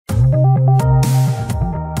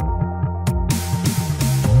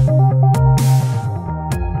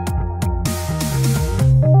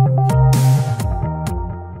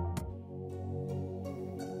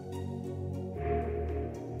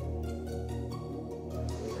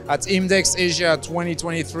At IMDEX Asia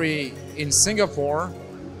 2023 in Singapore,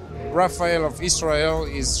 Rafael of Israel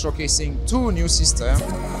is showcasing two new systems,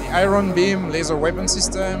 the Iron Beam laser weapon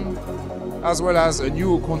system, as well as a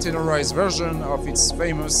new containerized version of its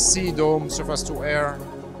famous Sea Dome surface-to-air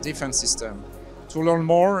defense system. To learn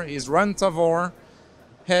more is Ran Tavor,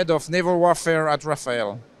 Head of Naval Warfare at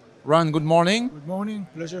Rafael. Ran, good morning. Good morning.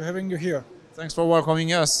 Pleasure having you here. Thanks for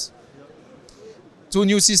welcoming us. Two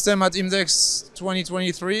new systems at IMDEX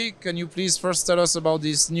 2023. Can you please first tell us about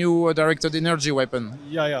this new directed energy weapon?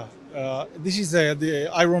 This is the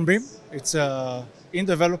Iron Beam. It's in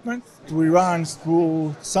development. We ran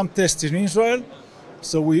through some tests in Israel.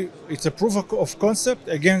 So it's a proof of concept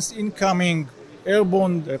against incoming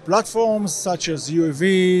airborne platforms such as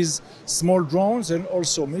UAVs, small drones, and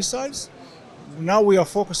also missiles. Now we are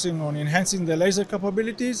focusing on enhancing the laser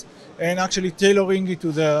capabilities and actually tailoring it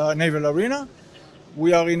to the naval arena.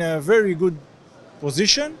 We are in a very good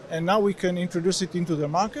position, and now we can introduce it into the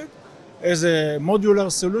market as a modular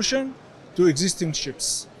solution to existing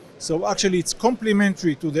ships. So actually it's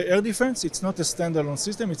complementary to the air defense. It's not a standalone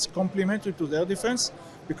system, it's complementary to the air defense,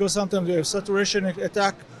 because sometimes you have saturation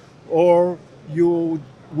attack, or you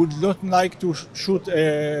would not like to shoot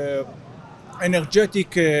an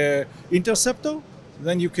energetic interceptor,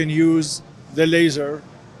 then you can use the laser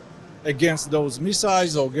against those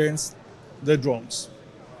missiles or against the drones.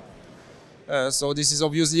 So this is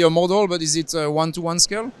obviously a model, but is it one-to-one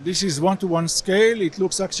scale? This is one-to-one scale. It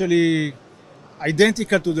looks actually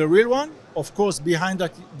identical to the real one. Of course, behind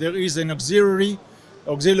that there is an auxiliary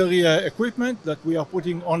equipment that we are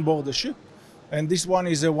putting on board the ship. And this one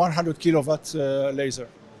is a 100 kilowatt laser.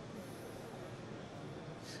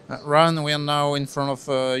 Ran, we are now in front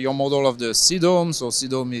of your model of the Sea Dome. So Sea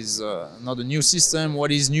Dome is not a new system.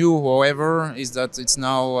 What is new, however, is that it's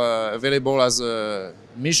now available as a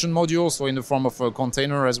mission module, so in the form of a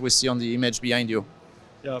container, as we see on the image behind you.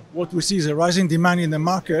 Yeah, what we see is a rising demand in the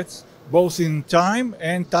market, both in time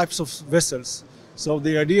and types of vessels. So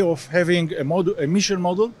the idea of having a mission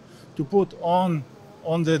module to put on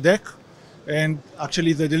the deck, and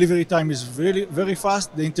actually the delivery time is very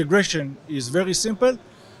fast. The integration is very simple,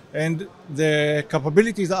 and the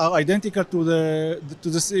capabilities are identical to the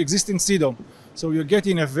existing Sea Dome. So you're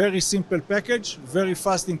getting a very simple package, very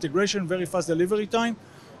fast integration, very fast delivery time,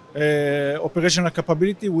 operational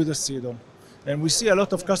capability with the Sea Dome. And we see a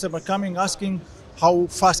lot of customers coming asking, how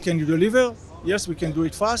fast can you deliver? Yes, we can do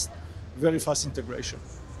it fast, very fast integration.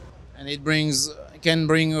 And it can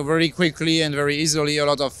bring very quickly and very easily a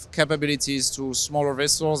lot of capabilities to smaller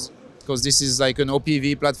vessels, because this is like an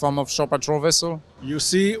OPV platform offshore patrol vessel. We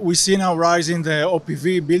see now rise in the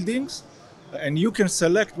OPV buildings, and you can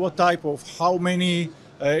select what type of, how many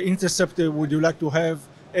interceptor would you like to have,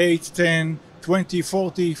 8, 10, 20,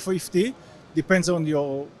 40, 50, depends on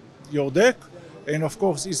your deck, and of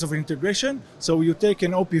course ease of integration. So you take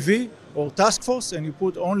an OPV or task force and you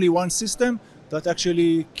put only one system that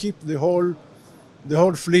actually keep the whole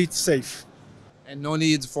fleet safe. And no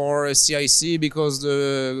need for a CIC, because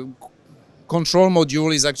the control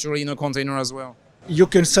module is actually in a container as well. You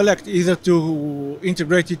can select either to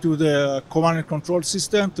integrate it to the command and control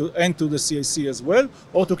system and to the CIC as well,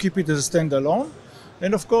 or to keep it as a standalone.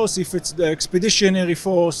 And of course, if it's the expeditionary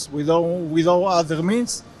force without other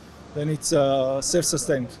means, then it's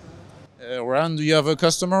self-sustained. Ran, do you have a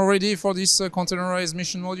customer already for this containerized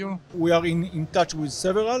mission module? We are in touch with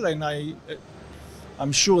several, and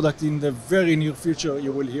I'm sure that in the very near future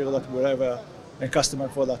you will hear that we'll have a customer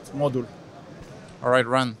for that module. All right,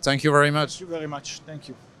 Ran, thank you very much. Thank you very much. Thank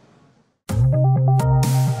you.